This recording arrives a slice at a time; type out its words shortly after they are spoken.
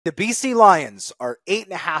The BC Lions are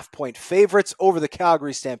 8.5-point favorites over the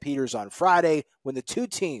Calgary Stampeders on Friday when the two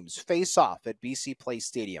teams face off at BC Place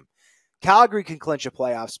Stadium. Calgary can clinch a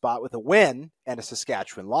playoff spot with a win and a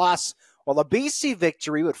Saskatchewan loss, while a BC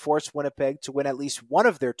victory would force Winnipeg to win at least one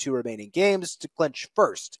of their two remaining games to clinch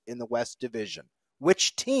first in the West Division.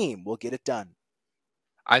 Which team will get it done?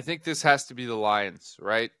 I think this has to be the Lions,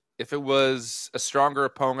 right? If it was a stronger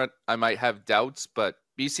opponent, I might have doubts, but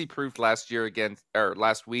BC proved last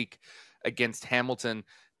week against Hamilton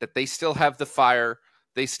that they still have the fire.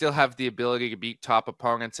 They still have the ability to beat top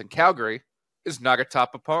opponents, and Calgary is not a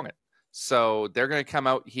top opponent. So they're going to come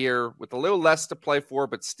out here with a little less to play for,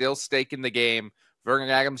 but still stake in the game. Vernon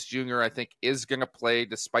Adams Jr., I think, is going to play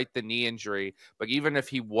despite the knee injury. But even if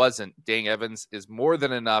he wasn't, Dane Evans is more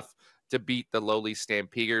than enough to beat the lowly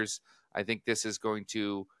Stampeders. I think this is going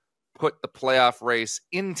to put the playoff race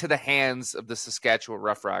into the hands of the Saskatchewan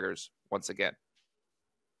Roughriders once again.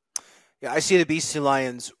 Yeah, I see the BC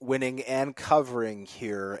Lions winning and covering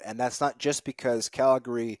here, and that's not just because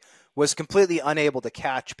Calgary was completely unable to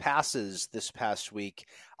catch passes this past week.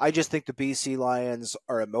 I just think the BC Lions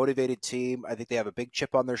are a motivated team. I think they have a big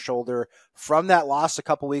chip on their shoulder. From that loss a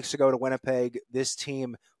couple weeks ago to Winnipeg, this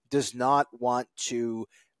team does not want to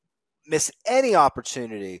miss any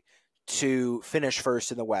opportunity to finish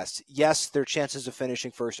first in the West. Yes, their chances of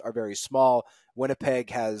finishing first are very small. Winnipeg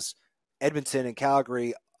has Edmonton and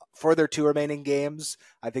Calgary for their two remaining games.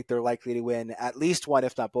 I think they're likely to win at least one,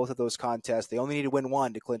 if not both of those contests. They only need to win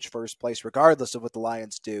one to clinch first place, regardless of what the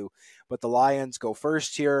Lions do. But the Lions go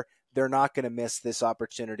first here. They're not going to miss this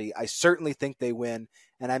opportunity. I certainly think they win,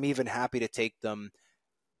 and I'm even happy to take them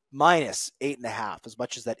minus 8.5. As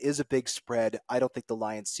much as that is a big spread, I don't think the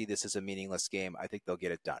Lions see this as a meaningless game. I think they'll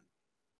get it done.